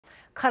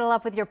Cuddle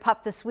up with your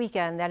pup this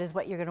weekend. That is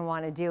what you're going to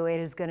want to do. It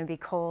is going to be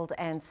cold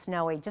and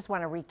snowy. Just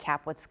want to recap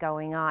what's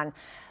going on.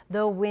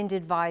 The wind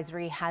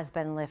advisory has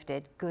been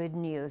lifted. Good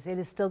news. It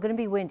is still going to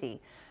be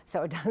windy,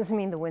 so it doesn't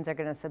mean the winds are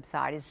going to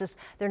subside. It's just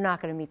they're not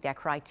going to meet that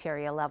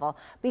criteria level.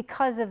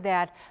 Because of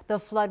that, the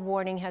flood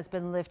warning has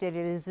been lifted.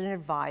 It is an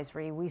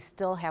advisory. We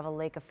still have a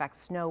lake effect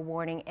snow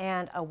warning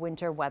and a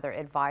winter weather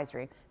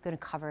advisory. Going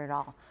to cover it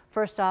all.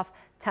 First off,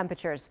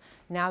 temperatures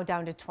now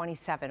down to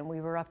 27.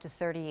 We were up to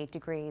 38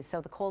 degrees, so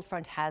the cold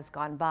front has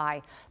gone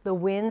by. The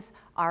winds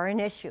are an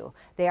issue.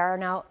 They are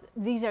now,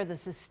 these are the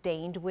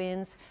sustained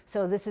winds,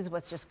 so this is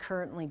what's just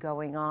currently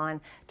going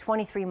on.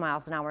 23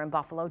 miles an hour in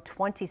Buffalo,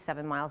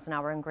 27 miles an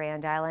hour in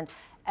Grand Island.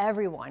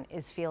 Everyone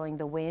is feeling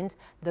the wind,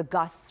 the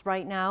gusts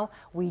right now.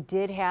 We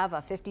did have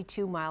a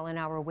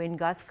 52-mile-an-hour wind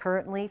gust,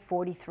 currently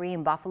 43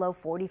 in Buffalo,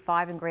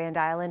 45 in Grand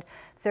Island,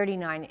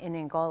 39 in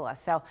Angola.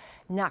 So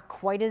not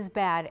quite as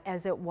bad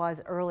as it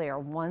was earlier.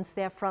 Once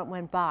that front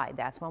went by,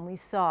 that's when we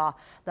saw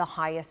the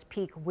highest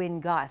peak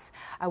wind gusts.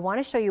 I want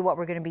to show you what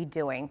we're going to be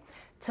doing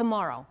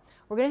tomorrow.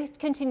 We're going to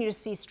continue to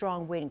see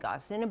strong wind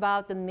gusts in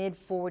about the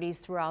mid-40s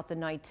throughout the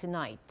night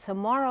tonight.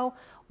 Tomorrow,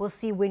 we'll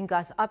see wind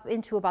gusts up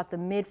into about the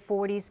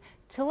mid-40s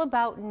till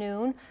about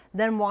noon.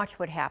 Then watch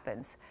what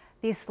happens.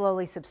 These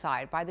slowly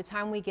subside. By the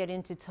time we get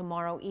into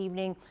tomorrow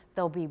evening,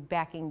 they'll be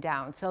backing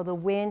down. So the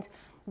wind,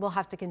 we'll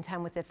have to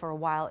contend with it for a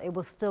while. It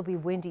will still be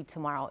windy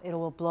tomorrow. It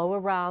will blow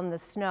around the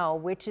snow,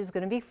 which is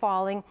going to be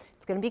falling.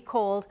 It's going to be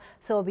cold,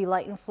 so it'll be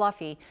light and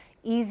fluffy,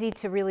 easy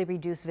to really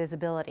reduce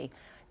visibility.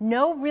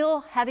 No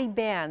real heavy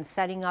bands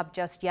setting up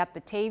just yet.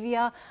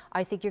 Batavia,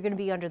 I think you're going to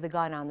be under the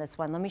gun on this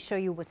one. Let me show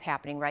you what's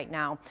happening right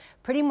now.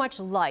 Pretty much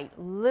light,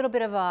 a little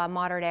bit of a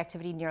moderate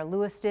activity near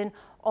Lewiston.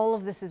 All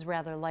of this is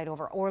rather light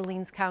over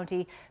Orleans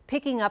County.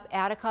 Picking up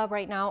Attica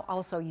right now.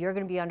 Also, you're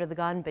going to be under the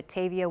gun.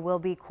 Batavia will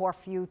be,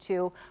 Corfu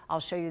too.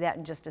 I'll show you that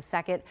in just a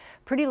second.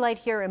 Pretty light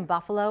here in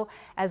Buffalo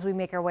as we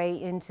make our way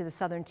into the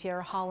southern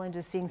tier. Holland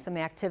is seeing some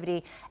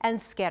activity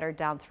and scattered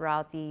down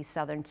throughout the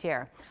southern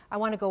tier. I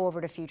want to go over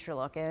to Future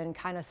Look and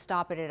kind of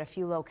stop it at a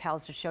few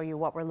locales to show you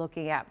what we're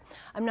looking at.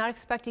 I'm not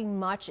expecting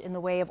much in the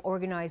way of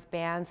organized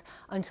bands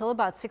until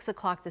about 6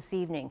 o'clock this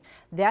evening.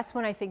 That's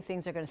when I think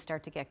things are going to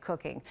start to get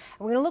cooking. And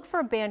we're going to look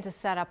for a band to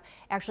set up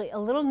actually a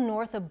little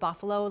north of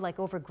Buffalo, like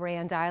over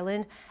Grand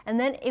Island, and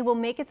then it will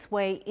make its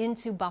way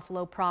into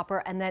Buffalo proper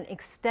and then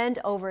extend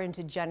over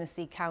into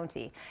Genesee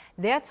County.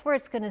 That's where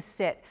it's going to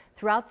sit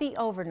throughout the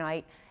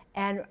overnight.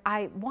 And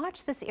I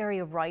watch this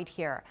area right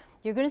here.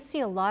 You're going to see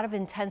a lot of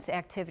intense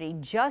activity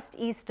just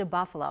east of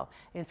Buffalo,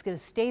 and it's going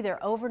to stay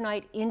there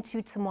overnight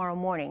into tomorrow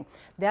morning.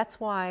 That's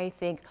why I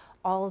think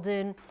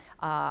Alden,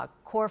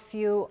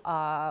 Corfu,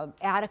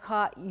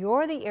 Attica,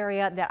 you're the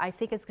area that I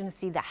think is going to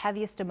see the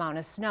heaviest amount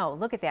of snow.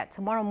 Look at that.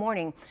 Tomorrow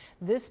morning,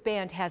 this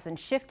band hasn't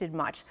shifted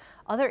much.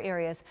 Other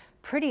areas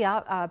pretty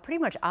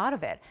much out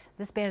of it.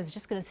 This band is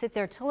just going to sit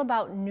there till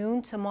about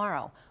noon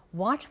tomorrow.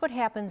 Watch what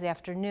happens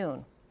after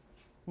noon.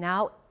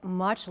 Now,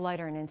 much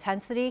lighter in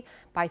intensity.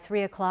 By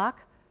 3 o'clock,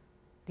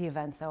 the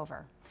event's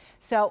over.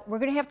 So we're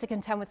going to have to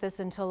contend with this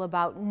until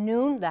about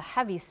noon, the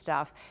heavy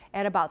stuff.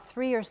 At about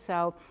 3 or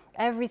so,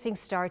 everything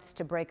starts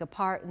to break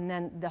apart and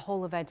then the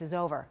whole event is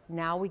over.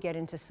 Now we get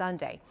into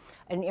Sunday.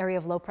 An area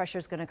of low pressure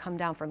is going to come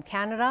down from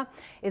Canada.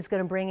 It's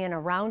going to bring in a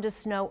round of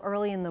snow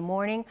early in the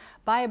morning.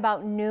 By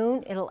about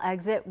noon, it'll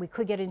exit. We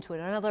could get into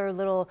another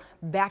little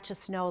batch of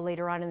snow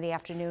later on in the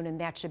afternoon, and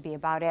that should be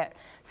about it.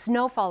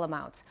 Snowfall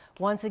amounts,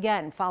 once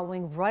again,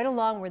 following right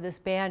along where this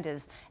band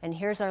is. And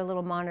here's our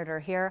little monitor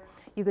here.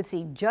 You can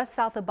see just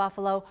south of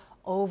Buffalo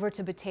over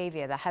to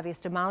Batavia, the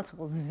heaviest amounts.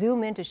 We'll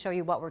zoom in to show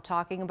you what we're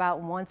talking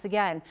about. Once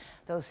again,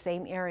 those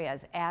same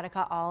areas,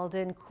 Attica,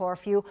 Alden,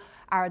 Corfu,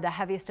 are the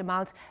heaviest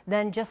amounts.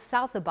 Then just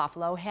south of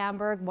Buffalo,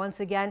 Hamburg, once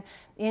again,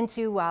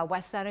 into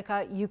West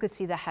Seneca, you could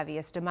see the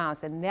heaviest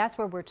amounts. And that's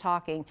where we're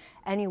talking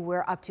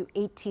anywhere up to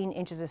 18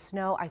 inches of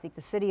snow. I think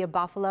the city of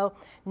Buffalo,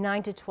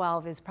 9 to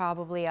 12 is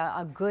probably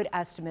a good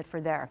estimate for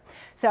there.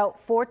 So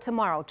for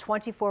tomorrow,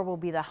 24 will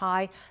be the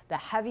high. The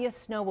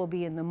heaviest snow will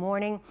be in the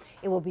morning.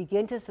 It will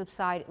begin to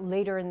subside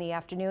later in the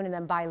afternoon, and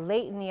then by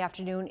late in the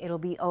afternoon, it'll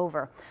be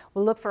over.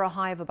 We'll look for a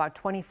high of about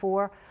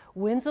 24.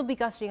 Winds will be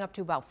gusting up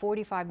to about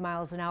 45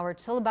 miles an hour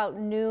till about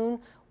noon,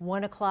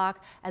 1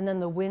 o'clock, and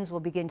then the winds will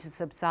begin to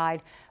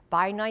subside.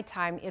 By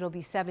nighttime, it'll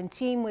be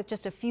 17 with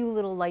just a few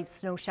little light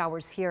snow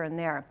showers here and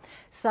there.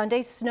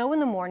 Sunday, snow in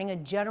the morning, a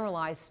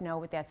generalized snow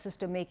with that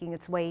system making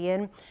its way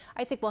in.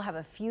 I think we'll have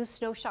a few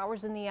snow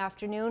showers in the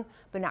afternoon,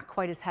 but not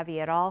quite as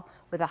heavy at all,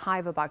 with a high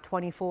of about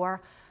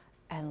 24.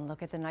 And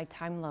look at the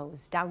nighttime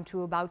lows, down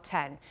to about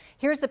 10.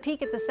 Here's a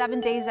peek at the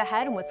 7 days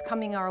ahead and what's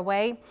coming our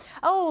way.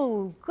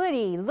 Oh,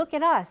 goody, look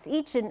at us.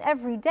 Each and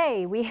every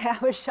day we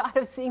have a shot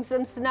of seeing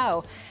some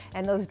snow.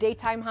 And those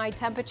daytime high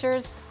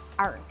temperatures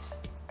aren't.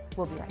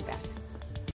 We'll be right back.